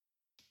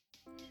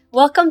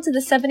Welcome to the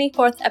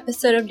 74th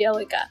episode of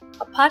Dialoga,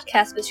 a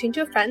podcast between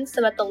two friends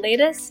about the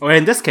latest, or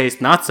in this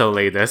case, not so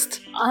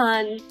latest,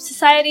 on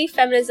society,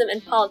 feminism,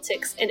 and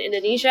politics in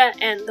Indonesia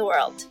and the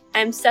world.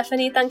 I'm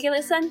Stephanie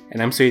Tangkilisan.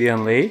 And I'm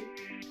Sutan Sjahrir.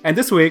 And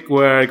this week,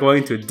 we're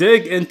going to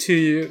dig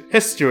into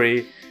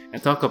history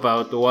and talk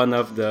about one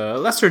of the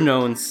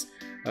lesser-known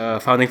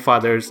founding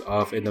fathers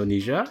of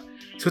Indonesia,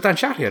 Sutan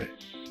Sjahrir.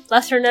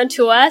 Lesser known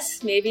to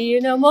us, maybe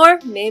you know more,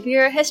 maybe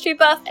you're a history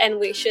buff, and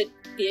we should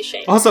be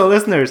ashamed. Also,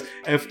 listeners,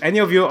 if any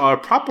of you are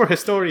proper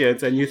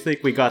historians and you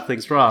think we got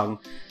things wrong,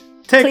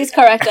 please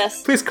correct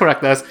us. Please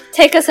correct us.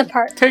 Take us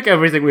apart. Take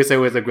everything we say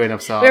with a grain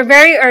of salt. We're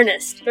very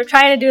earnest. We're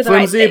trying to do the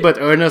right thing. Flimsy but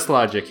earnest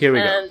logic. Here we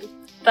go.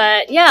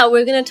 But yeah,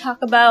 we're going to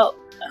talk about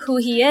who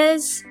he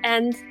is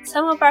and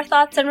some of our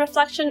thoughts and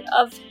reflection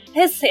of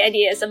his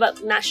ideas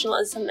about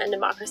nationalism and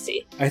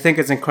democracy. I think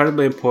it's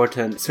incredibly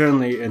important,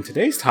 certainly in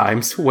today's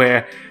times,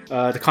 where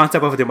the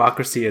concept of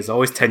democracy is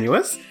always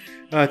tenuous,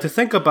 to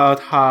think about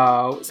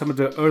how some of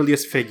the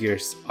earliest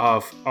figures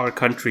of our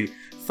country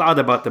thought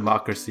about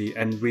democracy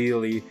and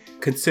really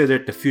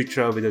considered the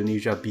future of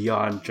Indonesia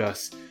beyond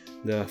just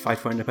the fight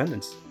for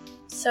independence.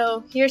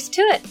 So here's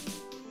to it.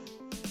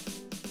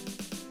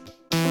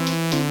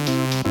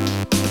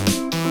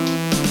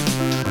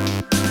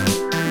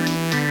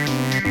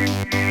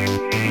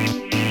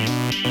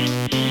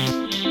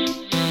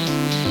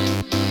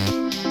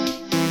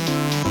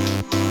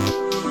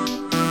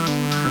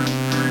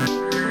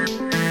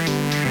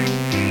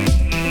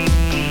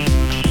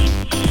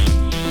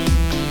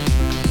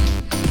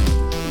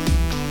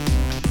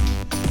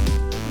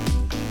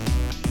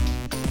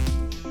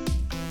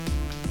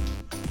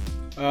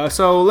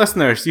 So,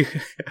 listeners, you,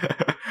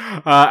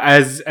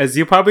 as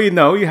you probably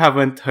know, you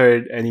haven't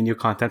heard any new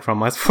content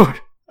from us for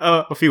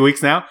a few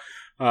weeks now.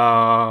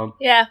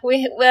 Yeah,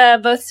 we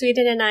both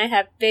Sweden and I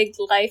have big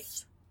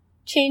life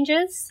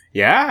changes.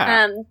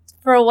 Yeah.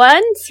 For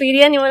one,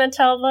 Sweden, you want to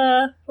tell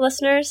the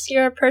listeners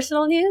your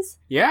personal news?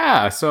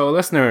 Yeah. So,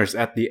 listeners,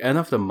 at the end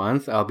of the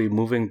month, I'll be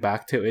moving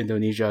back to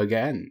Indonesia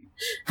again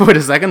for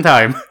the second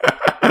time.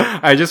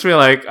 I just feel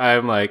like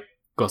I'm like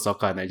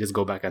Gosokan. I just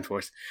go back and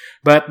forth.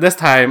 But this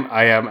time,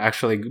 I am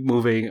actually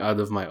moving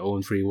out of my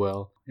own free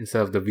will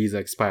instead of the visa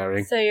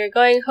expiring. So you're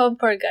going home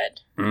for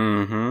good.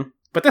 Mm-hmm.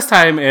 But this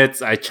time,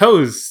 I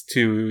chose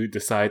to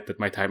decide that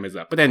my time is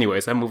up. But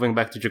anyways, I'm moving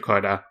back to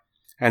Jakarta.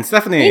 And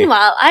Stephanie...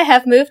 Meanwhile, I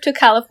have moved to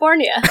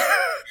California.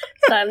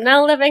 So I'm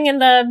now living in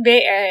the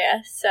Bay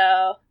Area.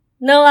 So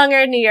no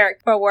longer in New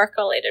York for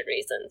work-related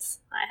reasons.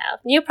 I have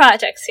new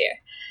projects here.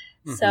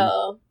 Mm-hmm.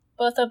 So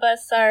both of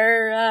us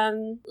are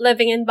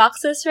living in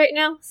boxes right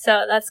now,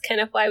 so that's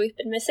kind of why we've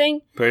been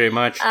missing. Pretty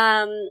much.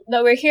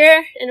 But we're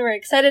here, and we're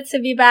excited to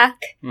be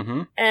back.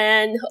 Mm-hmm.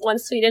 And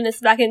once Sweden is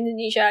back in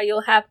Indonesia,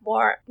 you'll have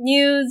more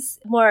news,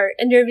 more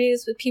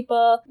interviews with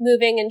people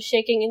moving and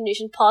shaking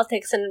Indonesian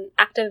politics and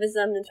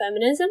activism and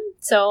feminism.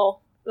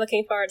 So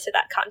looking forward to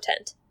that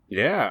content.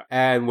 Yeah,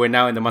 and we're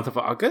now in the month of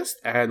August,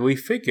 and we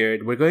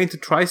figured we're going to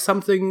try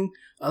something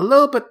a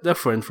little bit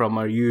different from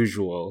our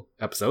usual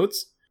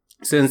episodes.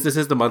 Since this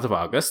is the month of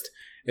August,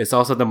 it's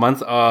also the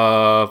month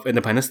of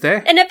Independence Day.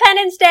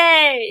 Independence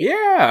Day!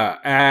 Yeah,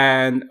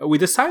 and we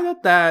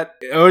decided that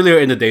earlier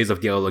in the days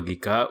of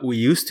Dialogica, we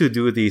used to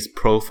do these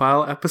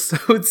profile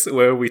episodes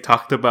where we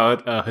talked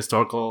about a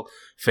historical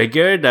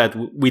figure that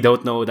we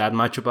don't know that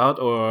much about,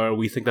 or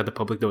we think that the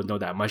public don't know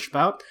that much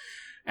about.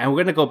 And we're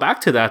going to go back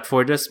to that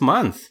for this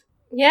month.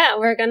 Yeah,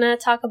 we're going to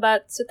talk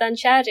about Sutan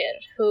Sjahrir,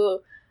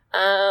 who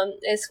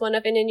is one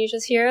of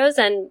Indonesia's heroes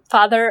and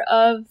father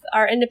of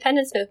our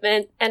independence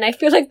movement. And I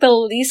feel like the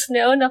least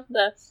known of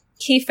the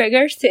key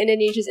figures to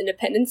Indonesia's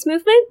independence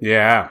movement.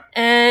 Yeah.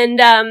 And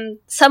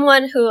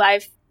someone who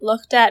I've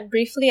looked at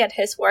briefly at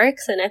his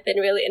works and I've been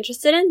really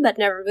interested in, but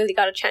never really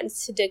got a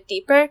chance to dig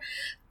deeper.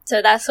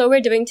 So that's what we're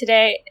doing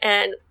today.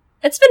 And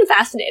it's been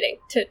fascinating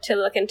to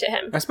look into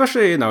him.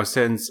 Especially,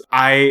 since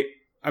I'm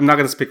not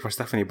going to speak for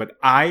Stephanie, but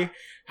I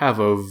have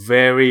a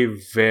very,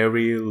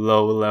 very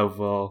low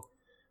level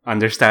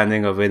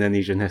understanding of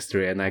Indonesian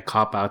history, and I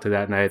cop out to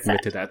that and I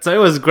admit to that. So it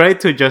was great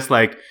to just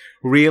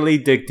really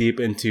dig deep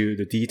into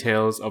the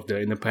details of the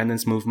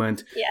independence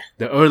movement,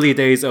 the early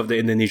days of the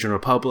Indonesian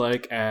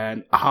Republic,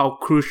 and how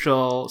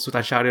crucial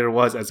Sutan Sjahrir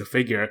was as a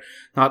figure,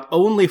 not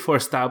only for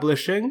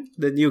establishing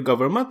the new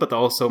government, but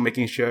also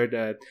making sure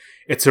that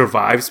it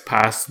survives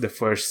past the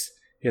first,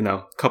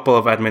 couple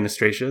of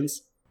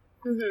administrations.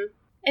 Mm-hmm.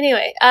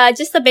 Anyway,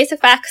 just the basic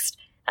facts.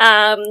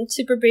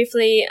 Super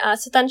briefly,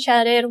 Sutan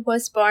Sjahrir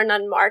was born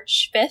on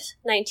March 5th,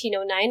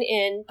 1909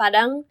 in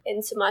Padang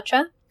in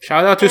Sumatra.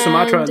 Shout out to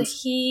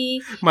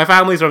Sumatrans. My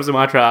family's from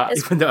Sumatra,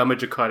 even though I'm a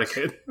Jakarta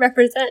kid.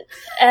 Represent.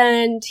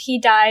 And he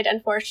died,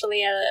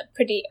 unfortunately,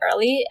 pretty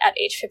early at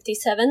age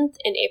 57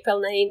 in April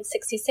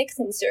 1966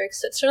 in Zurich,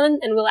 Switzerland.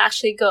 And we'll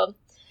actually go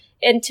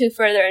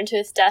further into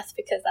his death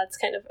because that's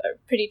kind of a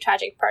pretty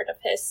tragic part of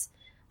his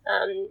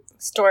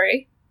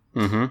story.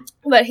 Mm-hmm.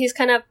 But he's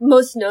kind of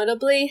most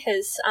notably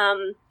his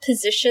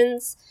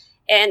positions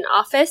in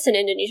office in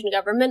Indonesian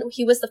government.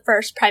 He was the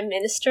first prime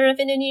minister of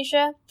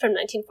Indonesia from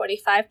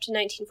 1945 to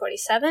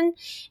 1947,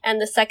 and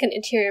the second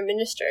interior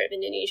minister of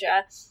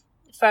Indonesia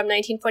from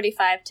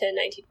 1945 to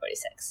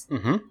 1946.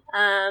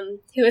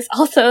 He was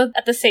also,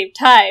 at the same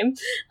time,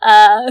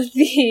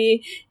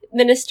 the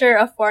Minister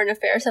of Foreign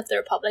Affairs of the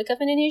Republic of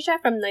Indonesia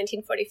from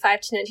 1945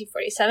 to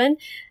 1947.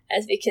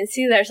 As we can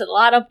see, there's a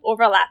lot of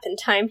overlap in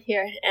time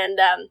here, and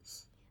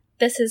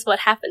this is what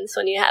happens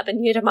when you have a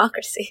new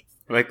democracy.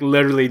 Like,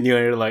 literally,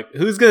 you're like,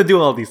 who's gonna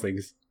do all these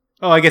things?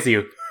 Oh, I guess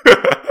you.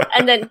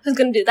 And then, who's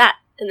gonna do that?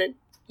 And then,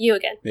 you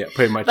again. Yeah,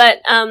 pretty much.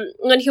 But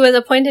when he was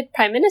appointed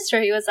prime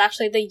minister, he was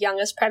actually the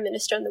youngest prime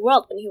minister in the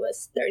world when he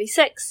was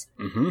 36.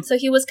 So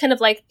he was kind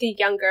of like the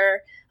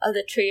younger of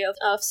the trio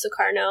of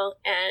Sukarno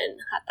and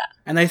Hatta.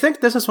 And I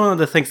think this is one of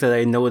the things that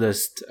I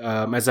noticed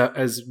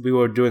as we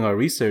were doing our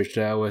research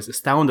that I was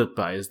astounded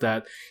by, is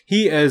that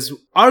he is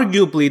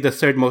arguably the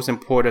third most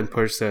important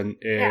person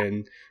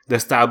in the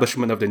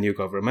establishment of the new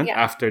government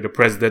after the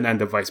president and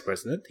the vice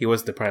president. He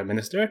was the prime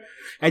minister,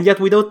 and yet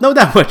we don't know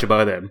that much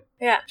about him.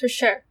 Yeah, for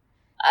sure.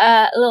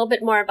 A little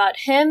bit more about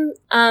him.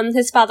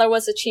 His father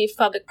was a chief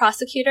public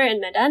prosecutor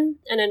in Medan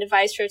and an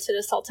advisor to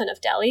the Sultan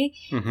of Delhi.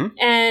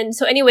 And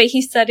so anyway,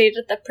 he studied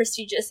at the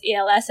prestigious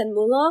ELS in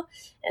Mulo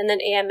and then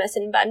AMS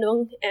in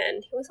Bandung,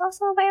 and he was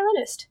also a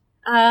violinist.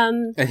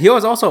 And he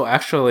was also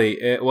actually,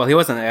 he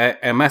was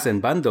an MS in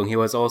Bandung. He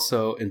was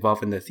also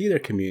involved in the theater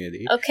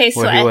community. Okay,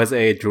 so where he was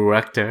a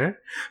director,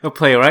 a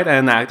playwright,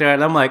 and an actor.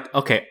 And I'm like,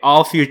 okay,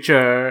 all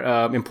future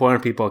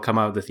important people come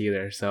out of the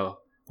theater, so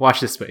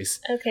watch this space.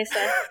 Okay, so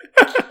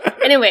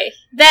anyway,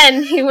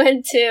 then he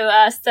went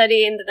to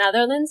study in the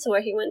Netherlands,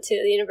 where he went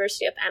to the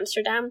University of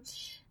Amsterdam,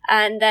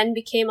 and then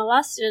became a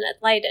law student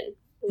at Leiden,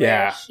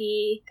 where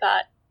he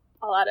got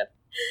a lot of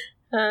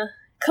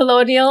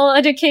colonial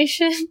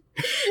education,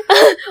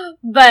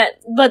 but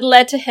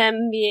led to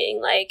him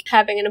being like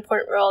having an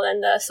important role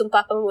in the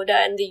Sumpah Pemuda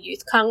and the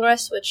Youth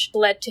Congress, which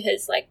led to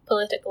his like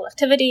political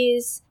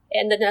activities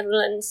in the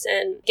Netherlands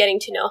and getting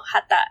to know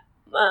Hatta.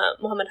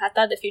 Mohammad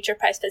Hatta, the future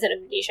Vice President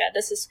of Indonesia.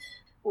 This is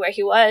where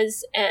he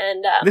was,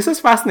 and this is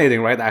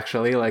fascinating, right?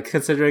 Actually, like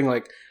considering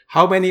like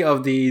how many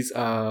of these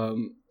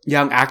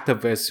young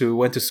activists who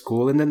went to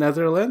school in the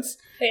Netherlands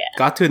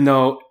got to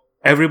know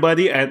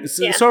everybody, and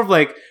sort of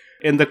like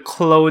in the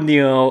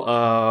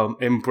colonial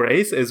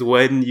embrace is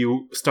when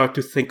you start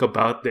to think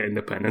about the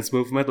independence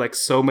movement. Like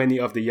so many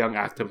of the young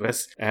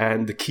activists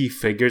and the key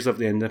figures of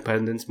the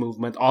independence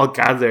movement all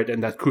gathered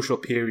in that crucial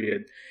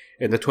period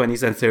in the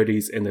 20s and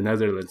 30s in the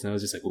Netherlands. And I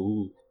was just like,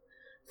 ooh,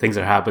 things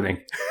are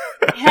happening.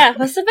 Yeah, it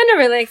must have been a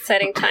really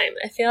exciting time.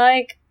 I feel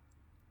like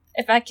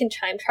if I can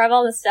time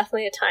travel, this is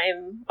definitely a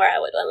time where I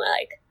would want to,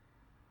 like,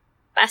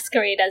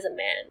 masquerade as a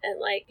man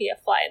and, like, be a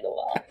fly in the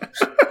wall.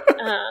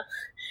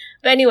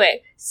 But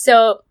anyway,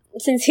 so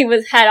since he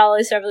had all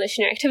these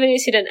revolutionary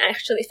activities, he didn't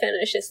actually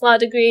finish his law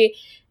degree,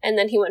 and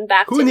then he went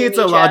back to Indonesia. Who needs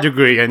a law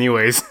degree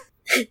anyways?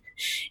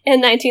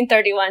 In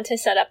 1931 to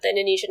set up the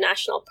Indonesian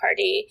National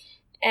Party.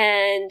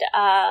 And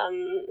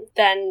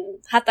then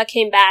Hatta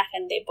came back,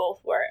 and they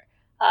both were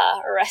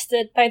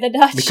arrested by the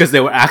Dutch. Because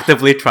they were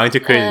actively trying to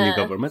create a new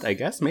government, I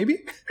guess, maybe?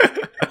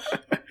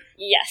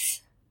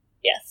 Yes.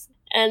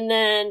 And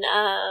then...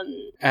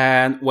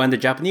 And when the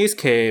Japanese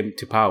came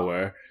to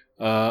power,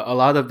 a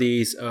lot of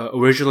these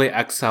originally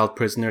exiled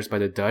prisoners by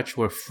the Dutch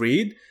were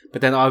freed.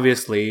 But then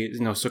obviously,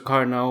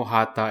 Sukarno,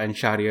 Hatta, and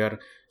Sjahrir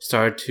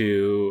started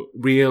to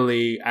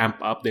really amp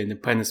up the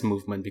independence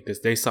movement because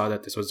they saw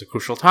that this was a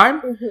crucial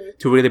time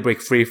to really break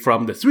free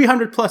from the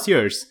 300 plus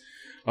years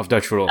of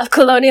Dutch rule. Of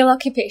colonial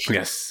occupation.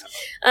 Yes.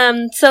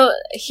 So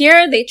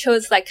here they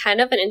chose like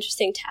kind of an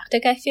interesting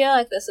tactic, I feel.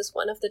 Like this is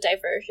one of the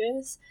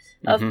diversions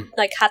of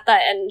like Hatta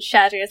and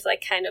Sjahrir's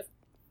like kind of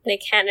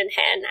like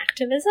hand-in-hand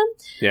activism.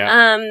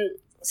 Yeah.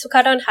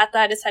 Sukarno and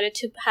Hatta decided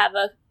to have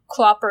a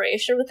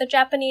cooperation with the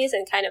Japanese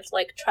and kind of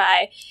like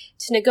try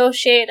to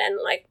negotiate and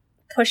like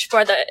push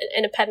for the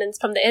independence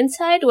from the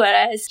inside,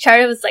 whereas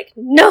Sjahrir was like,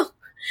 no,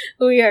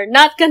 we are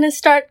not going to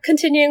start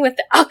continuing with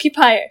the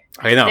occupier.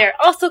 I know. They're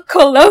also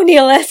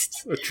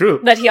colonialists.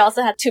 True. But he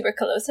also had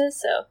tuberculosis,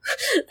 so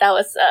that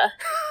was,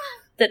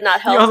 did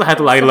not help. He also had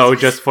to lie low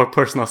just for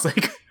personal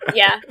sake.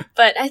 Yeah,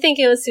 but I think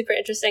it was super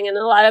interesting, and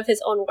in a lot of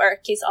his own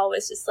work, he's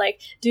always just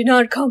like, do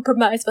not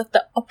compromise with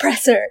the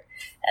oppressor.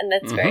 And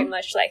that's very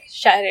much like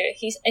Sjahrir.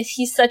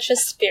 He's such a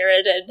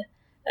spirited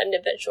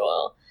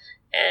individual,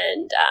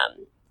 and,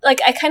 like,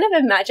 I kind of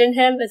imagine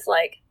him as,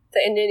 like,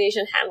 the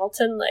Indonesian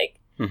Hamilton, like,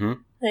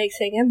 like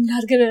saying, I'm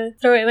not gonna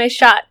throw away my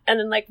shot,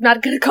 and then, like,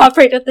 not gonna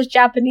cooperate with the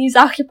Japanese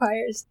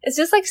occupiers. It's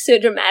just, like, so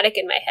dramatic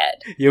in my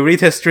head. You read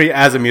history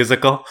as a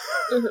musical.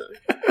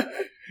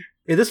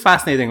 It is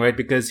fascinating, right?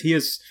 Because he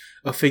is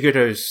a figure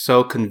that is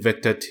so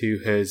convicted to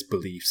his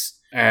beliefs.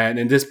 And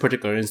in this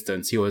particular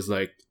instance, he was,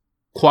 like,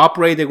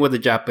 cooperating with the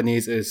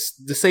Japanese is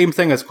the same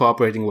thing as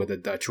cooperating with the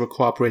Dutch. We're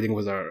cooperating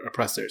with our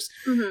oppressors.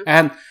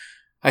 And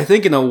I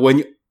think,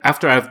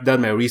 after I've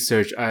done my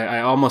research, I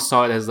almost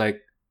saw it as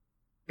like,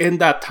 in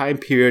that time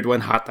period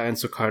when Hatta and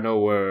Sukarno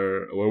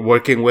were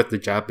working with the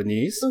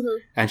Japanese,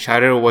 and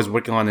Sjahrir was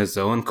working on his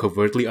own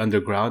covertly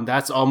underground,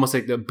 that's almost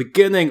like the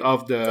beginning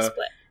of the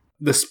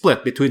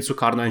split between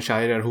Sukarno and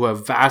Sjahrir, who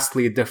have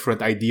vastly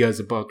different ideas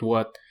about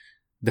what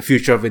the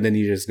future of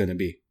Indonesia is going to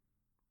be.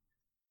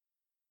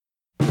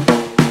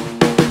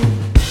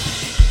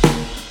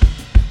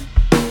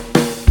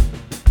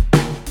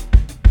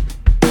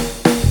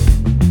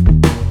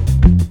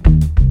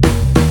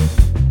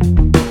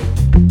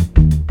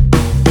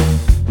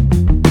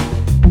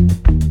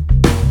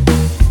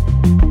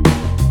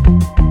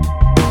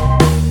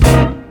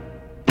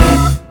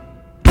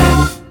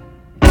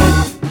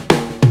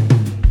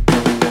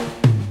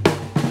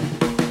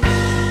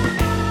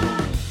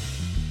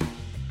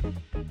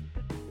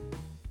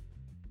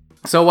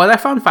 So what I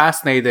found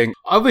fascinating,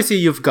 obviously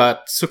you've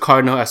got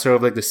Sukarno as sort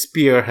of like the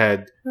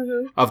spearhead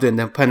of the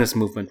independence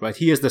movement, right?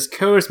 He is this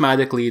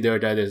charismatic leader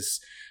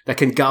that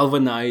can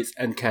galvanize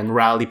and can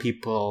rally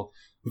people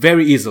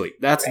very easily.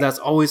 That's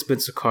always been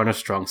Sukarno's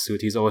strong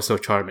suit. He's always so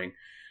charming.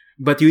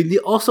 But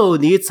you also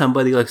need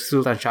somebody like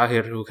Sutan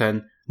Sjahrir who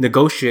can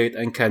negotiate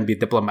and can be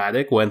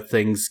diplomatic when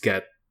things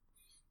get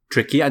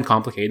tricky and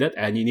complicated,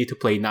 and you need to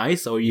play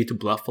nice or you need to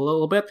bluff a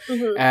little bit.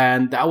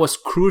 And that was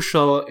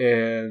crucial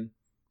in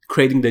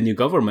creating the new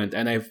government.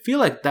 And I feel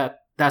like that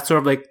sort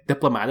of like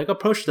diplomatic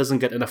approach doesn't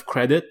get enough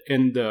credit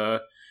in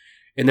the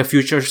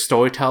future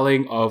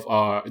storytelling of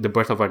the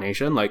birth of our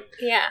nation. Like,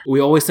 we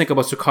always think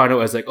about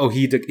Sukarno as like, oh,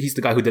 he's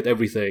the guy who did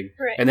everything,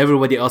 and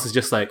everybody else is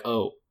just like,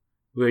 oh,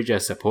 we're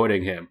just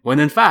supporting him. When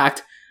in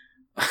fact,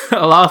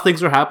 a lot of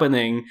things were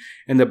happening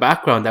in the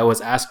background that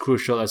was as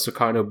crucial as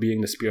Sukarno being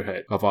the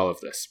spearhead of all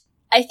of this.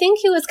 I think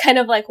he was kind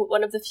of like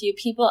one of the few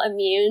people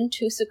immune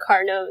to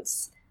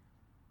Sukarno's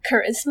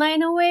charisma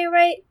in a way,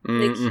 right?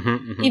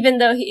 Even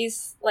though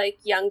he's like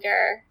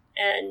younger,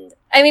 and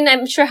I mean,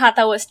 I'm sure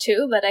Hatta was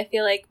too, but I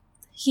feel like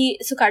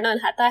Sukarno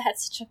and Hatta had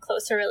such a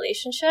closer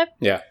relationship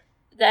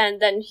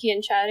than he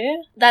and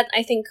Sjahrir, that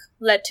I think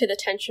led to the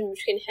tension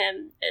between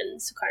him and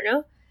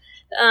Sukarno.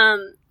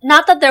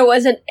 Not that there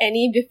wasn't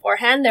any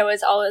beforehand, there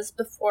was always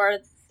before,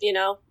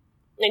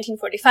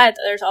 1945,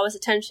 there's always a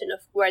tension of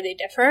where they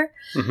differ,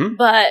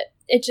 but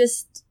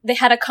they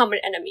had a common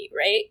enemy,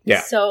 right?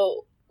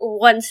 So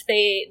once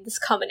this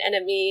common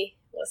enemy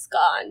was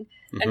gone,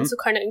 and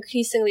Sukarno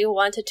increasingly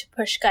wanted to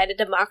push guided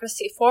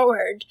democracy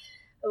forward,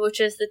 which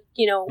is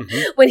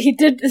when he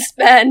did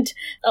disband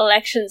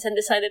elections and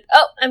decided,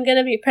 I'm going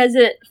to be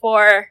president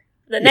for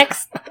the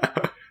next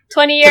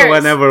 20 years. So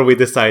whenever we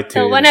decide to.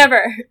 So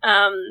whenever.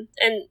 And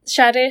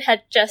Sjahrir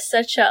had just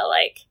such a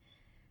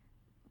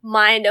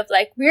mind of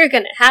we're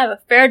going to have a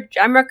fair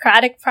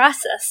democratic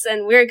process,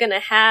 and we're going to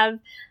have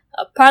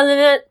a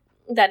parliament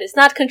that is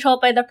not controlled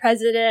by the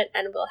president,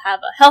 and we'll have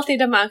a healthy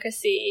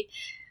democracy.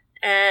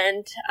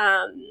 And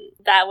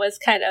that was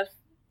kind of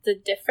the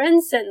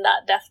difference, and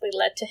that definitely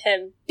led to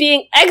him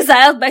being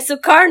exiled by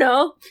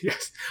Sukarno.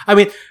 Yes. I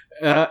mean,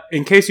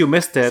 in case you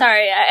missed it.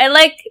 Sorry, I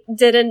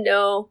didn't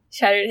know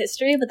Sjahrir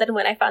history, but then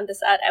when I found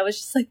this out, I was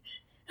just like,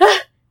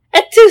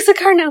 to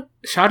Sukarno.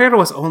 Sjahrir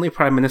was only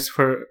prime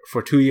minister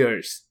for 2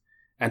 years.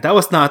 And that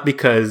was not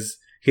because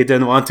he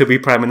didn't want to be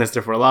prime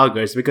minister for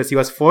longer. It's because he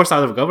was forced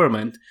out of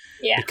government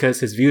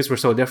because his views were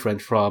so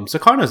different from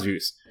Sukarno's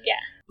views. Yeah.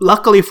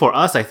 Luckily for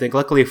us, I think,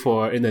 luckily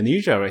for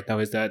Indonesia right now,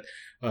 is that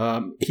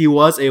he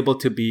was able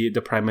to be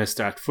the prime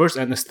minister at first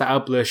and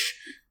establish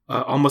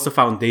almost a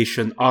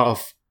foundation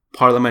of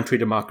parliamentary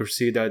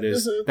democracy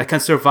that can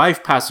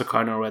survive past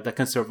Sukarno, right? That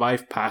can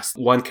survive past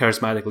one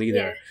charismatic leader.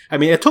 Yeah. I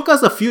mean, it took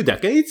us a few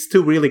decades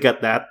to really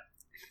get that,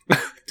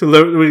 to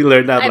really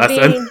learn that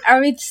lesson. I mean,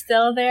 are we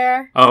still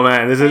there? Oh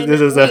man, this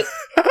is a...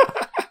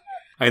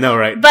 I know,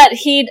 right? But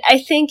I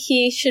think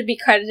he should be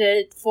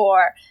credited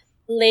for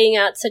laying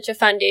out such a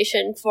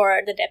foundation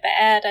for the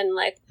DPR and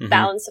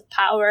balance of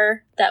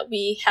power that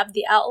we have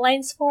the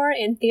outlines for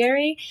in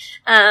theory.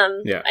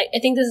 I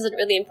think this is a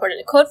really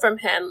important quote from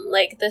him.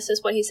 This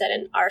is what he said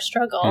in Our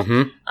Struggle,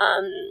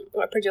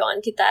 or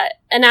Perjuangan Kita.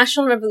 A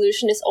national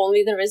revolution is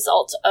only the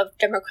result of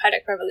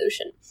democratic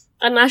revolution.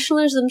 And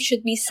nationalism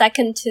should be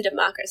second to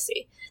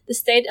democracy. The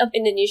state of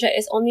Indonesia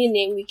is only a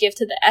name we give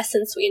to the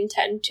essence we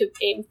intend to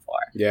aim for.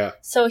 Yeah.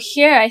 So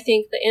here, I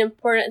think the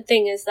important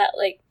thing is that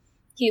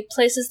he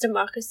places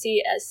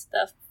democracy as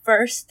the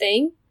first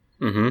thing,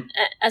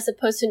 as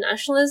opposed to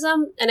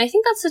nationalism. And I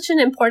think that's such an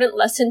important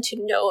lesson to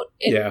note,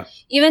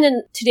 even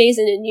in today's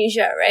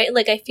Indonesia, right?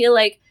 I feel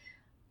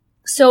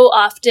so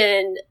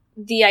often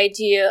the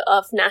idea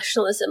of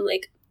nationalism,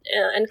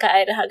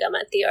 NKRI Harga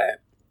Mati, or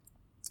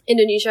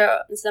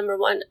Indonesia is number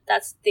one,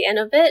 that's the end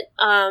of it.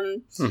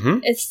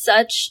 It's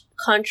such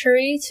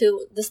contrary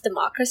to this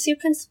democracy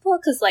principle,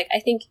 because I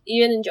think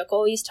even in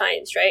Jokowi's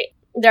times, right,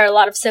 there are a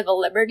lot of civil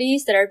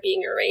liberties that are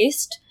being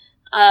erased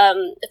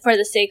for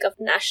the sake of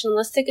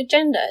nationalistic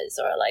agendas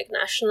or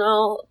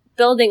national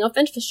building of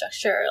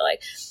infrastructure.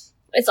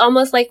 It's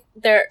almost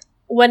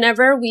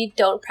whenever we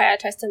don't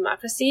prioritize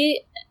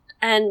democracy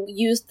and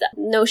use the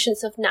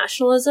notions of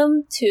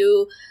nationalism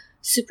to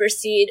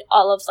supersede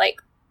all of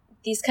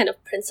these kind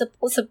of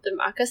principles of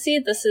democracy,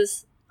 this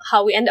is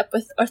how we end up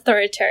with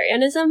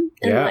authoritarianism.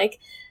 And like,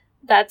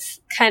 that's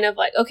kind of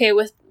like, okay,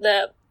 with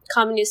the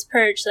communist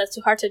purge that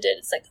Suharto did,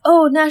 it's like,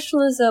 oh,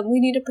 nationalism,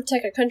 we need to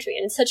protect our country.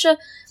 And it's such a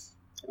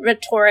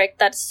rhetoric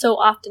that's so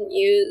often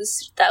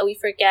used that we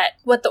forget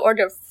what the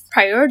order of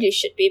priorities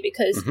should be,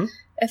 because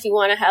if you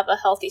want to have a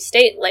healthy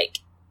state, like,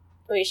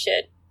 we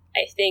should,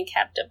 I think,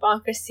 have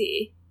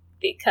democracy,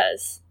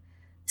 because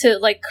to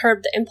like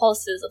curb the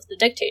impulses of the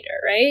dictator,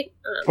 right?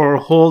 Or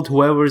hold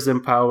whoever's in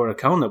power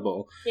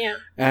accountable. Yeah.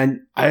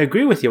 And I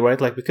agree with you,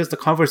 right? Like, because the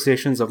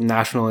conversations of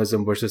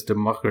nationalism versus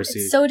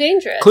democracy, it's so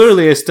dangerous.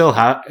 Clearly is still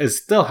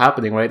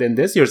happening, right? In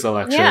this year's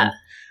election,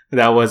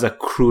 that was a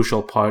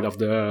crucial part of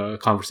the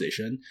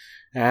conversation.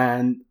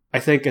 And I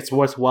think it's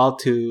worthwhile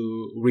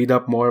to read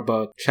up more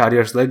about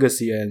Sjahrir's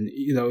legacy. And,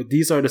 you know,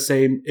 these are the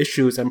same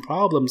issues and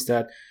problems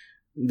that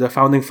the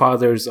founding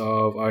fathers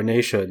of our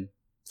nation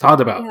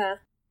thought about. Yeah.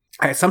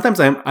 Sometimes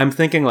I'm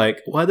thinking,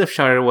 like, what if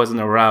Sjahrir wasn't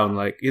around?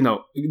 Like, you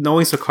know,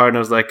 knowing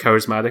Sukarno's like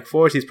charismatic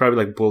force, he's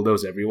probably like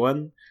bulldoze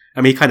everyone.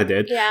 I mean, he kind of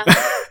did. Yeah,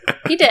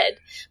 he did.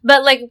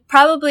 But like,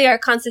 probably our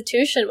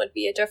constitution would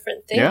be a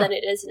different thing than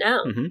it is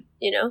now.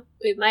 You know,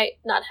 we might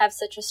not have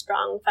such a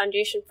strong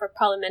foundation for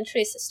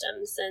parliamentary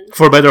systems, and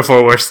for better or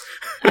for worse,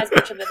 as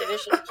much of a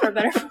division, for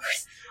better or for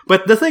worse.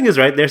 But the thing is,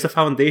 right? There's a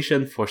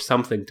foundation for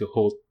something to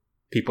hold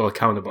people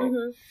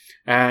accountable,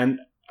 and.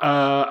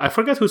 I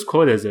forget whose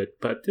quote is it,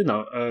 but you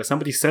know,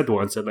 somebody said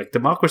once that like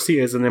democracy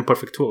is an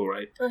imperfect tool,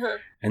 right?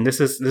 And this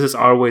is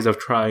our ways of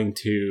trying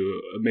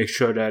to make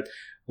sure that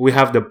we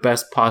have the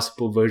best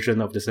possible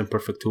version of this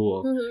imperfect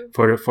tool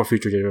for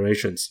future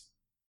generations.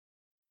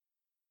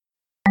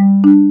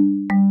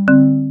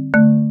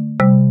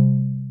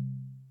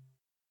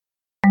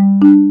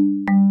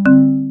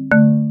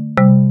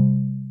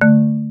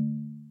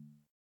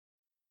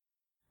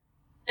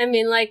 I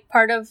mean, like,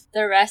 part of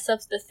the rest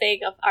of the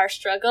thing of our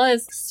struggle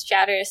is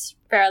Sjahrir's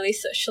fairly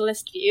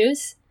socialist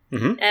views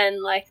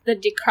and, like, the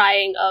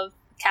decrying of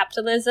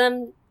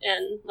capitalism,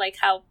 and, like,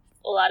 how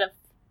a lot of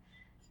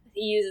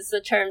he uses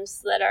the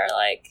terms that are,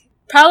 like,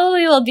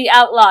 probably will be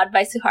outlawed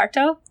by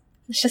Suharto.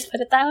 Let's just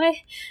put it that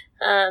way.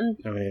 I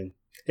mean,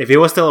 if he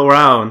was still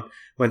around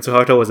when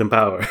Suharto was in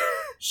power,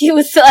 he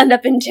would still end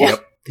up in jail.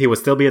 Yep, he would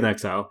still be in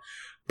exile.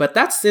 But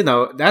that's, you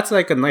know, that's,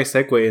 like, a nice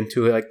segue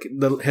into, like,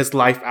 his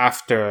life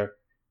after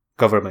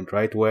government,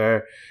 right?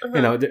 Where,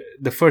 you know,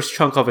 the first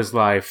chunk of his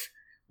life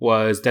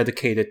was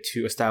dedicated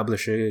to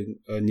establishing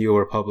a new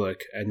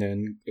republic and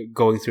then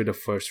going through the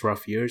first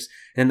rough years.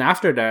 And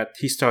after that,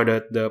 he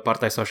started the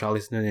Partai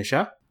Sosialis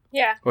Indonesia.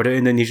 Yeah. Or the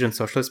Indonesian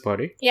Socialist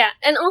Party. Yeah.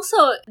 And also,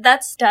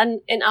 that's done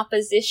in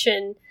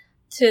opposition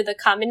to the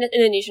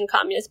Indonesian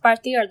Communist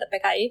Party, or the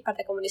PKI,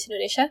 Partai Komunis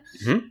Indonesia.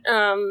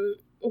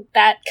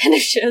 That kind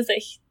of shows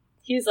that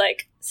he's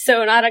like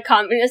so not a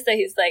communist that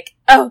he's like,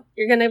 oh,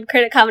 you're gonna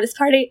create a communist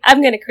party?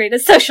 I'm gonna create a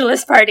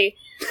socialist party.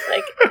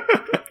 Like,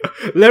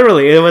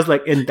 literally, it was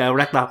like in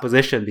direct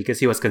opposition because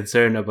he was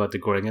concerned about the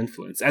growing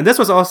influence. And this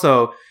was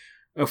also,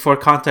 for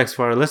context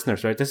for our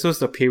listeners, right? This was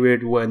the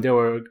period when there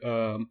were,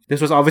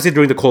 this was obviously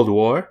during the Cold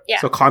War. Yeah.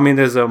 So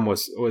communism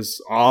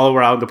was all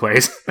around the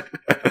place.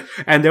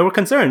 And there were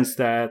concerns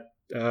that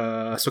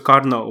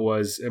Sukarno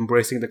was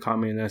embracing the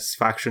communist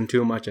faction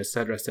too much,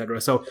 etc.,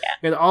 etc. So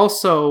it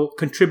also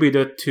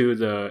contributed to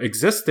the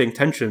existing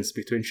tensions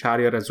between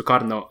Sjahrir and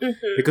Sukarno,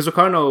 because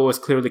Sukarno was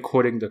clearly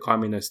courting the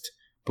communist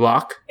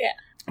bloc. Yeah.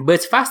 But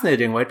it's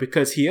fascinating, right?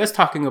 Because he is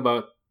talking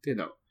about, you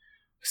know,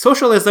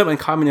 socialism and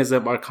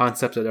communism are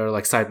concepts that are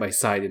like side by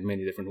side in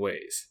many different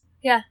ways.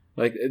 Yeah.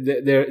 Like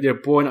they're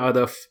born out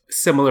of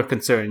similar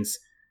concerns,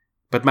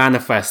 but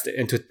manifest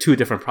into two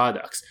different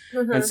products.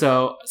 And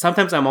so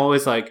sometimes I'm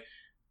always like,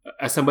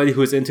 as somebody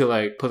who's into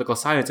like political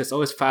science, it's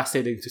always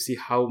fascinating to see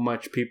how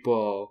much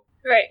people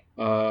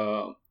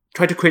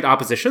try to create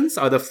oppositions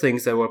out of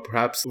things that were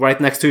perhaps right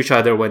next to each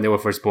other when they were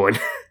first born.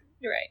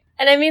 Right.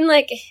 And I mean,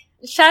 like,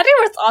 Sjahrir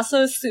was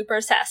also super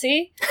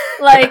sassy.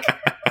 Like,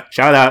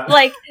 shout out.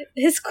 Like,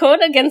 his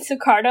quote against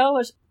Sukarno,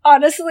 which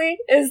honestly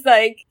is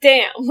like,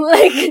 damn.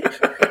 Like,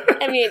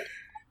 I mean,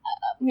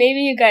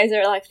 maybe you guys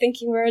are like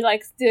thinking we're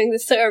like doing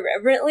this so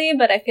irreverently,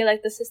 but I feel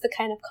like this is the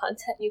kind of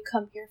content you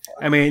come here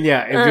for. I mean,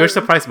 yeah, if you're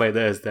surprised by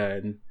this,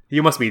 then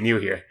you must be new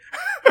here.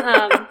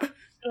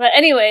 But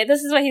anyway,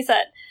 this is what he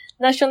said.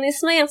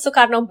 Nasionalisme yang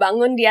Sukarno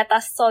bangun di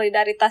atas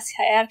solidaritas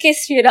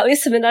hierarkis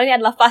feodalis sebenarnya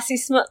adalah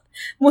fasisme,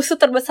 musuh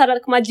terbesar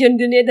kemajuan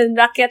dunia dan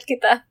rakyat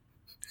kita.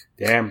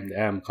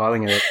 Damn,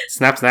 calling it.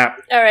 Snap.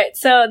 Alright,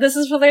 so this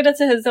is related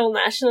to his whole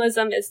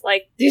nationalism. Is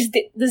like,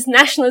 this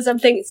nationalism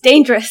thing is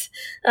dangerous.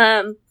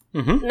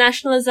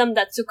 Nationalism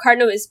that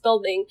Sukarno is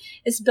building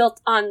is built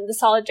on the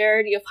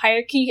solidarity of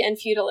hierarchy and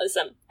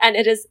feudalism, and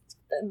it is,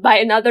 by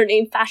another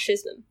name,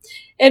 fascism.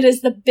 It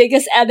is the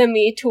biggest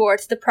enemy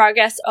towards the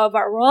progress of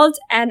our world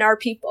and our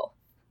people.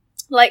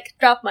 Like,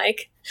 drop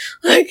mic.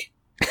 Like,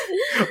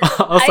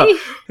 Also,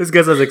 this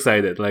gets us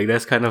excited. Like,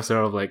 that's kind of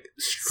sort of like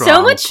strong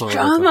so much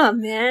political drama,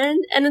 man.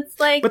 And it's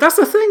like... But that's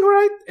the thing,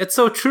 right? It's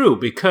so true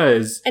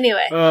because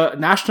Anyway.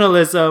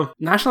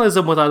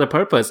 nationalism without a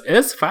purpose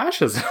is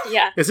fascism.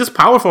 Yeah. It's just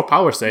power for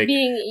power's sake.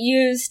 Being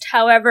used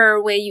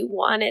however way you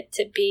want it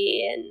to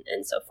be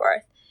and so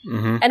forth.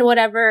 Mm-hmm. And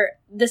whatever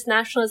this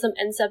nationalism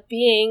ends up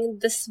being,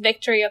 this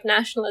victory of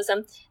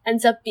nationalism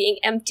ends up being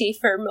empty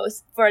for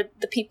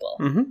the people.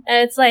 Mm-hmm. And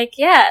it's like,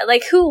 yeah,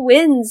 like who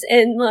wins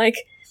in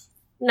like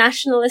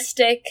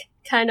nationalistic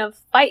kind of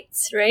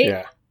fights, right?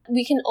 Yeah.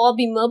 We can all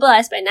be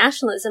mobilized by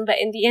nationalism, but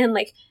in the end,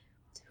 like,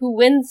 who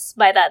wins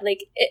by that?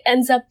 Like, it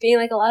ends up being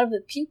like a lot of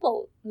the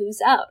people lose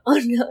out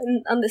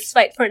on this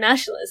fight for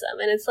nationalism.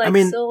 And it's like, I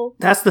mean,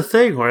 that's the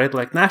thing, right?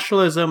 Like,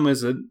 nationalism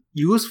is a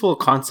useful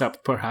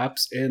concept,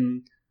 perhaps,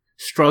 in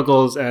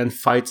struggles and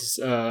fights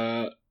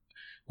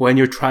when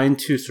you're trying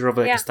to sort of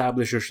like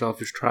establish yourself,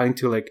 you're trying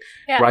to like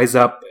rise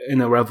up in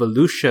a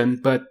revolution.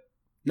 But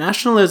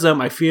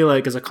nationalism, I feel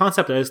like, is a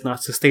concept that is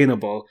not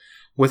sustainable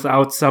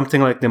without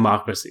something like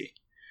democracy.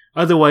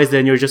 Otherwise,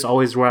 then you're just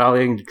always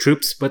rallying the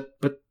troops, but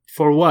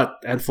for what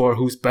and for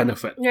whose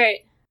benefit?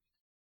 Right.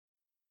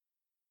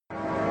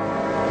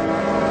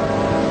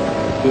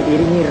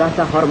 Diiringi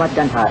rasa hormat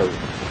dan haru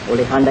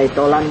oleh handai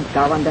tolan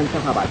kawan dan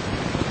sahabat,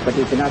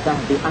 peti jenazah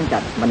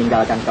diangkat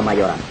meninggalkan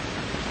Kemayoran.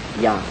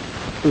 Ya,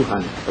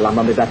 Tuhan telah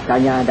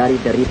membebaskannya dari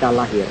derita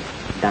lahir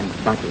dan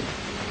batin.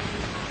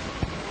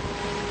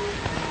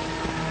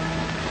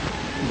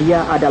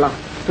 Dia adalah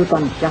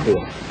Sutan Sjahrir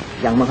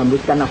yang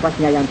menghembuskan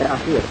nafasnya yang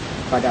terakhir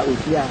pada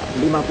usia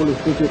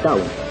 57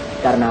 tahun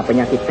karena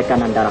penyakit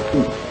tekanan darah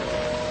tinggi.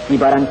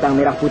 Kibaran sang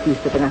merah putih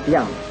setengah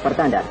tiang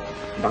pertanda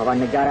bahwa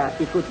negara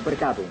ikut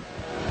bergabung.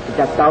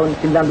 Sejak tahun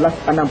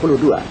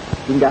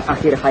 1962 hingga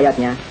akhir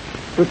hayatnya,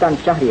 Sutan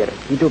Sjahrir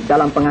hidup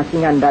dalam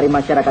pengasingan dari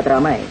masyarakat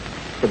ramai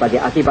sebagai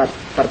akibat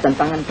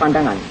pertentangan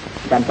pandangan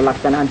dan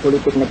pelaksanaan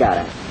politik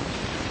negara.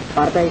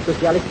 Partai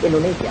Sosialis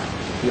Indonesia,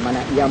 di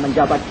mana ia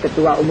menjabat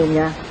ketua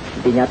umumnya,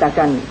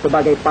 dinyatakan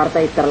sebagai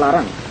partai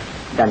terlarang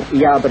dan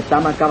ia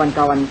bersama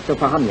kawan-kawan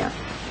sefahamnya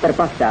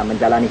terpaksa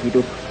menjalani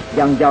hidup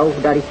yang jauh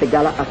dari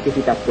segala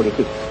aktivitas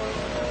politik.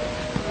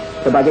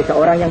 Sebagai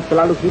seorang yang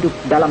selalu hidup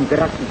dalam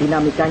gerak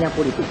dinamikanya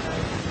politik,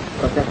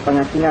 proses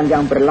pengasingan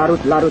yang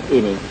berlarut-larut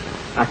ini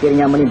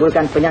akhirnya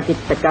menimbulkan penyakit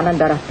tekanan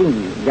darah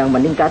tinggi yang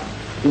meningkat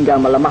hingga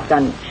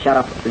melemahkan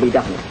syaraf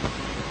lidahnya.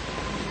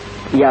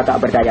 Ia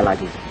tak berdaya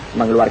lagi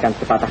mengeluarkan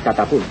sepatah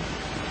kata pun.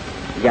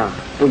 Ya,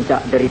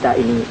 puncak derita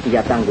ini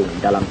ia tanggung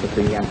dalam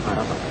kesunyian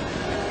harapan.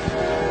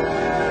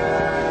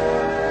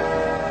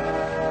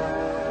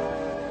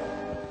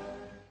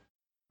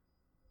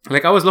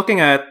 Like, I was looking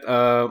at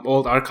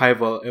old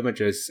archival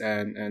images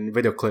and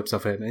video clips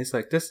of him, and it's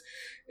like this.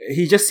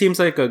 He just seems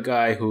like a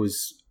guy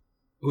who's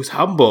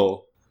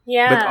humble,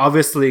 but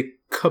obviously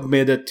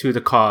committed to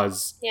the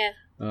cause. Yeah.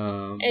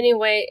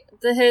 Anyway,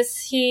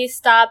 he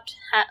stopped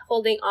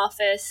holding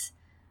office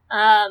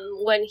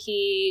when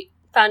he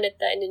founded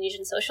the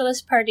Indonesian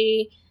Socialist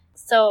Party.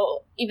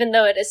 So even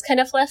though it is kind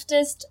of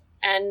leftist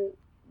and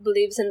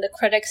believes in the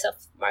critics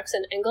of Marx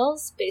and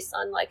Engels based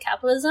on like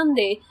capitalism,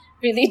 they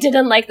really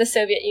didn't like the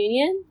Soviet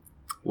Union,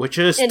 which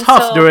is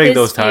tough during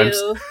those times.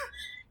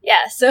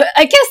 Yeah, so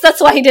I guess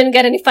that's why he didn't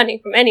get any funding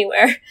from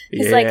anywhere.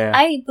 He's like,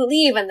 I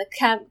believe in the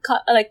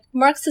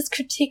Marxist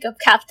critique of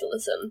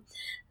capitalism,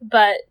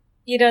 but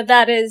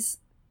that is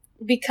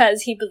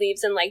because he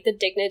believes in like the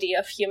dignity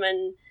of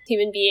human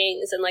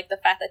beings and like the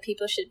fact that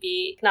people should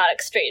be not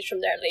estranged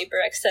from their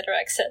labor, etc.,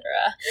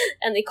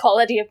 and the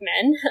equality of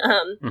men.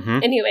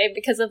 Anyway,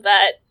 because of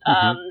that,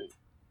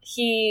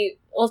 he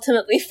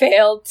ultimately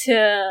failed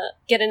to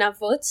get enough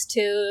votes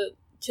to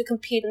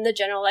compete in the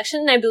general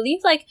election. And I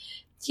believe like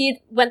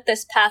he went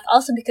this path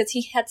also because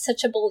he had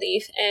such a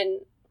belief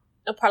in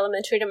a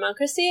parliamentary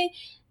democracy,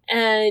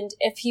 and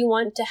if he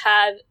wanted to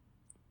have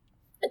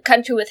a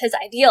country with his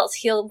ideals,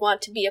 he'll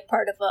want to be a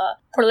part of a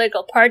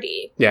political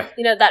party. Yeah.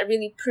 That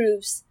really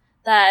proves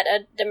that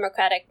a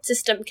democratic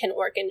system can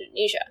work in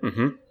Indonesia.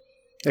 Mm-hmm.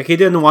 Like, he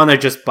didn't want to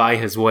just buy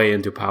his way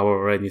into power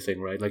or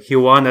anything, right? Like, he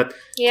wanted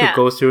to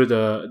go through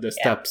the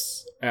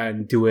steps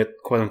and do it,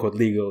 quote-unquote,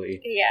 legally.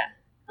 Yeah.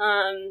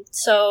 And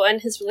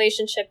his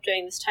relationship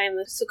during this time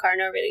with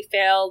Sukarno really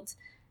failed.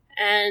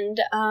 And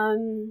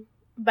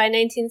by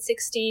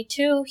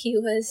 1962, he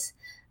was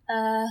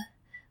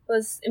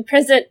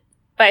imprisoned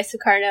by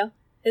Sukarno,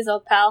 his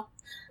old pal.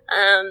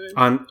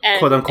 On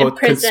quote-unquote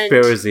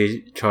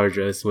conspiracy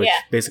charges, which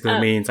basically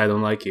means I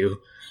don't like you.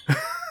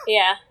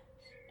 Yeah.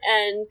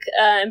 And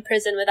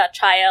imprisoned without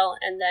trial,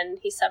 and then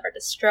he suffered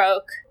a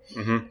stroke.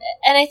 Mm-hmm.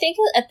 And I think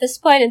at this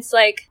point, it's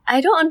like,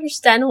 I don't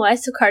understand why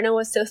Sukarno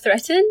was so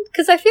threatened,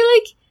 because I feel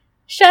like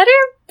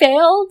Sjahrir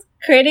failed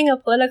creating a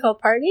political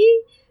party.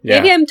 Yeah.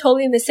 Maybe I'm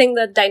totally missing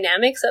the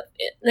dynamics of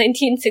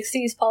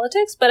 1960s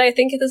politics, but I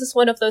think this is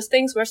one of those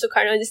things where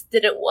Sukarno just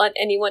didn't want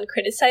anyone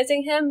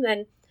criticizing him,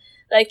 and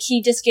like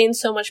he just gained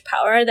so much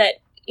power that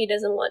he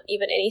doesn't want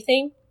even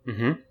anything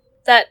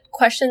that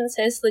questions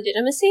his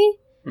legitimacy,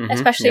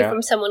 especially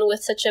from someone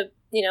with such a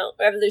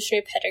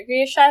revolutionary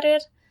pedigree of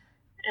Sjahrir.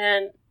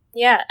 And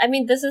yeah, I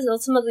mean, this is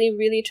ultimately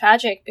really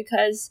tragic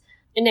because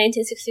in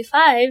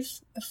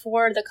 1965,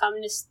 before the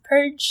communist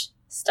purge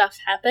stuff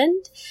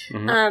happened,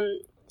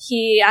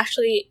 he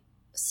actually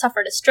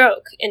suffered a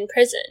stroke in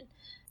prison.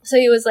 So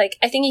he was I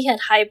think he had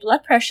high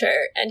blood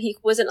pressure and he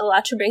wasn't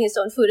allowed to bring his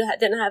own food.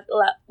 They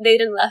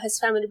didn't allow his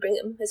family to bring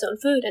him his own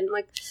food and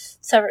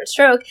suffered a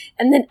stroke.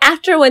 And then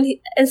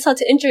insult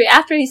to injury,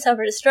 after he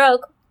suffered a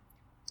stroke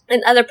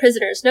and other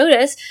prisoners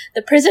noticed,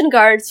 the prison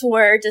guards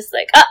were just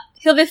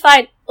he'll be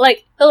fine.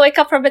 He'll wake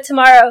up from it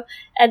tomorrow.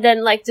 And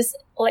then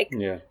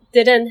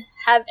didn't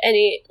have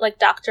any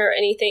doctor or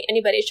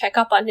anybody check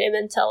up on him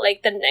until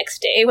the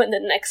next day when the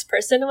next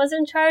person was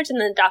in charge.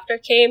 And then the doctor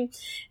came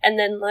and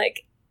then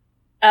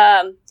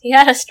he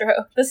had a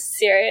stroke. This is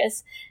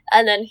serious.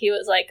 And then he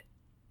was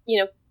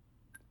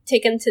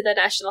taken to the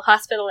National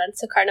Hospital and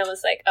Sukarno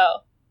was oh,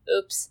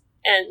 oops.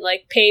 And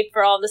paid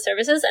for all the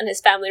services, and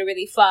his family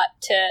really fought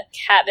to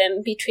have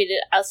him be treated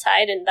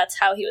outside, and that's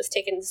how he was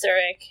taken to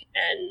Zurich,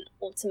 and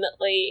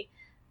ultimately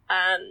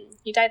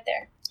he died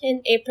there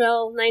in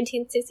April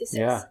 1966.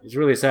 Yeah, it's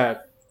really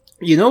sad.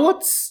 You know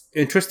what's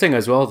interesting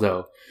as well,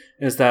 though,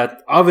 is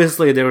that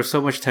obviously there was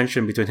so much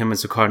tension between him and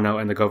Sukarno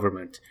and the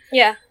government.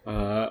 Yeah.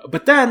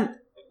 But then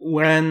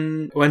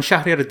when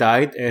Sjahrir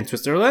died in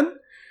Switzerland,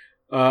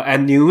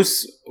 and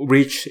news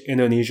reached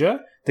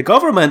Indonesia, the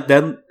government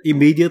then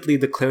immediately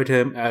declared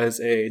him as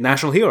a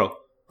national hero.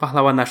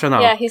 Pahlawan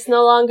Nasional. Yeah, he's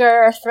no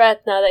longer a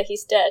threat now that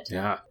he's dead.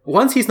 Yeah.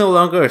 Once he's no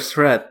longer a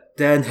threat,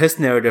 then his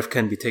narrative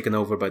can be taken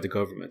over by the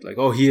government.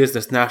 He is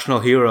this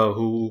national hero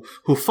who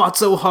fought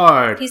so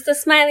hard. He's the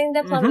smiling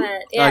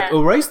diplomat. Yeah.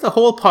 Erase the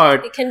whole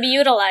part. It can be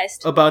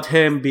utilized. About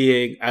him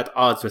being at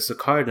odds with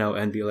Sukarno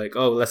and be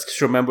let's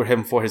just remember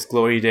him for his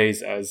glory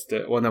days as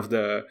one of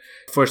the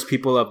first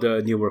people of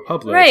the new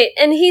republic. Right.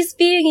 And he's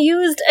being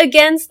used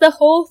against the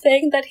whole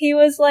thing that he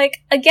was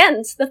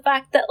against. The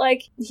fact that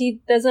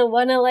he doesn't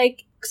want to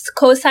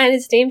co-sign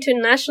his name to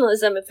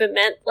nationalism if it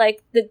meant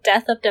the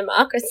death of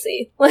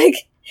democracy.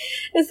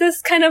 Is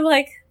this kind of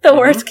the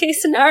worst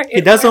case scenario?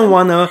 He doesn't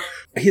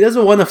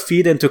wanna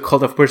feed into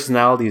cult of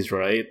personalities,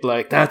 right?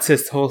 That's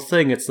his whole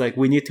thing. It's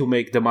we need to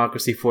make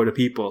democracy for the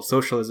people,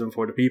 socialism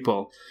for the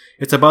people.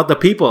 It's about the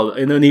people.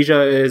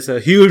 Indonesia is a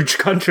huge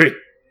country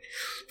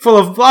full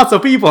of lots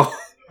of people.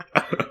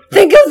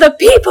 Think of the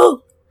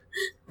people!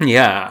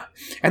 Yeah.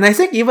 And I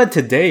think even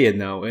today,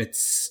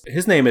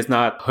 his name is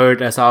not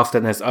heard as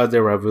often as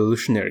other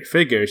revolutionary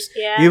figures,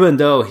 even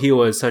though he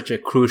was such a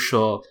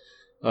crucial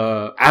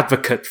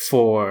advocate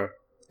for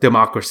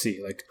democracy,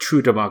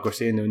 true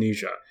democracy in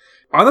Indonesia.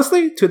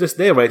 Honestly, to this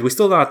day, right, we're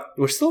still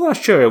not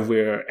sure if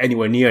we're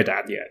anywhere near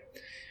that yet.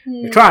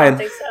 We're trying. I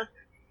think so.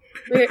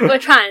 We're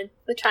trying.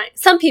 We're trying.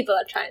 Some people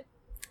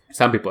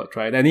are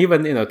trying. And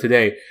even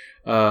today,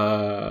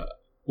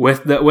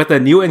 with the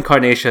new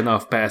incarnation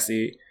of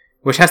PSI,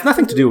 which has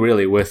nothing to do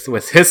really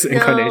with his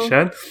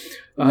incarnation.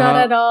 Not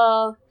at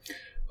all.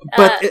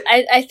 But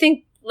I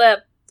think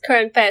the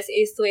current PSI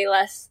is way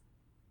less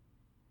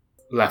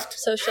left.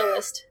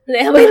 Socialist.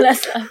 Yeah, way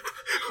less left.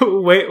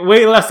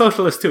 way less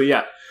socialist too,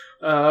 yeah.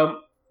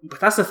 But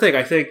that's the thing.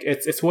 I think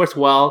it's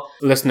worthwhile,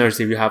 listeners,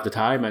 if you have the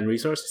time and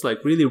resources,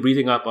 really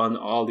reading up on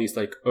all these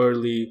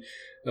early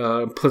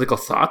political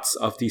thoughts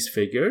of these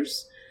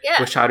figures. Yeah.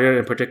 With Sjahrir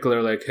in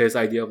particular, his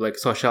idea of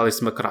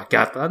socialisme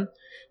kerakyatan,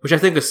 which I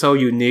think is so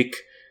unique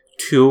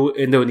to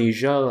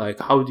Indonesia.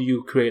 How do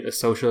you create a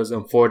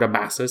socialism for the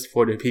masses,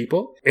 for the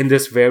people, in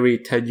this very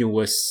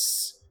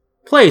tenuous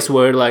place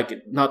where,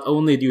 not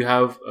only do you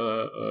have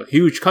a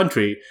huge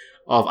country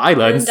of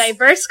islands, a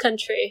diverse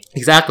country.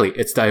 Exactly,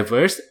 it's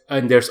diverse,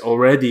 and there's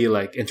already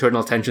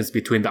internal tensions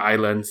between the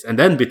islands, and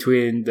then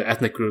between the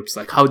ethnic groups.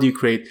 How do you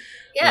create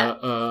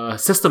a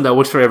system that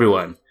works for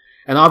everyone?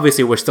 And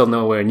obviously, we're still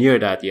nowhere near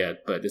that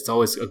yet, but it's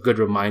always a good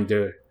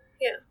reminder.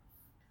 Yeah.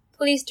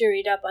 Please do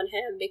read up on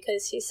him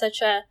because he's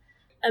such a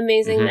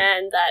amazing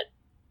man that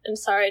I'm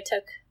sorry it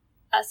took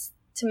us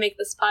to make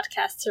this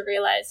podcast to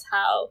realize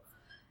how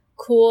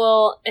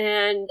cool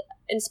and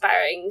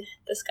inspiring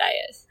this guy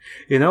is.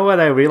 You know what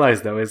I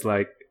realized though is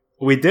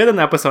we did an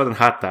episode on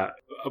Hatta,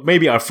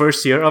 maybe our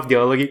first year of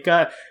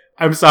Dialogica.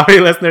 I'm sorry,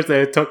 listeners, that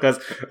it took us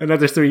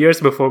another 3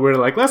 years before we were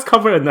let's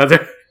cover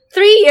another.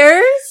 3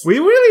 years? We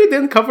really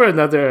didn't cover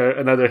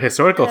another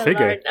historical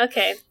figure. Lord.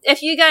 Okay.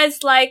 If you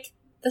guys like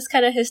this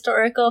kind of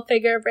historical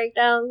figure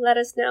breakdown, let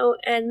us know,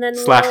 and then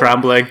 /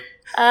 rambling.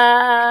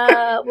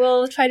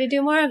 We'll try to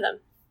do more of them.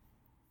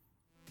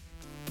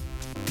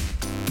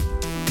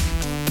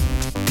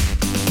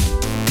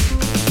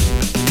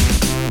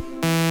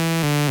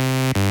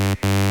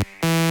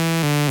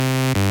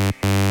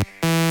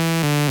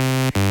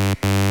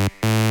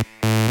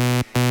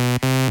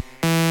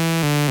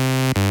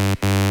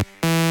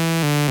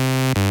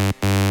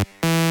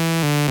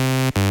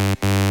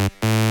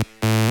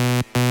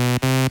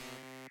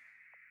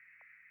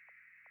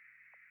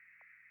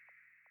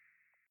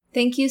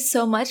 Thank you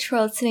so much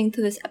for listening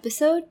to this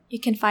episode. You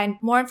can find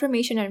more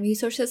information and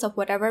resources of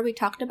whatever we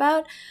talked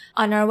about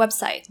on our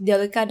website,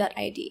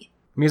 dialogica.id.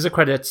 Music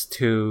credits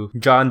to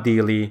John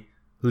Dealey,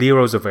 Lee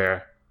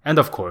Roosevelt, and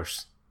of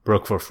course,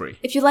 Broke for Free.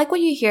 If you like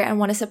what you hear and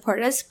want to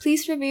support us,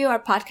 please review our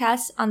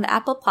podcast on the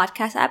Apple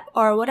Podcast app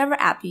or whatever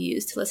app you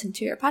use to listen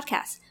to your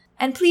podcast.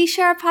 And please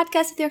share our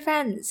podcast with your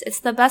friends. It's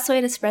the best way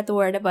to spread the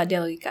word about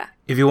Dialogika.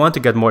 If you want to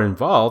get more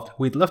involved,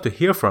 we'd love to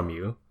hear from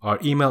you. Our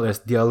email is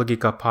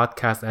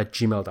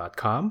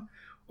dialogikapodcast@gmail.com,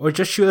 or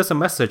just shoot us a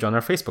message on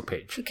our Facebook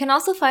page. You can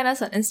also find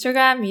us on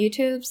Instagram,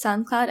 YouTube,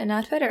 SoundCloud, and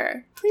now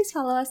Twitter. Please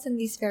follow us on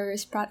these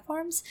various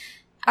platforms.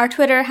 Our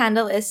Twitter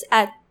handle is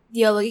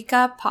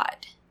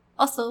 @dialogikapod.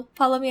 Also,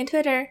 follow me on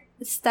Twitter.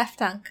 It's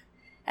Steftangk.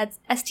 That's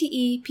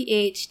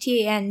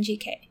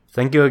STEPHTANGK.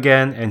 Thank you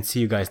again, and see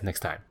you guys next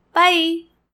time. Bye!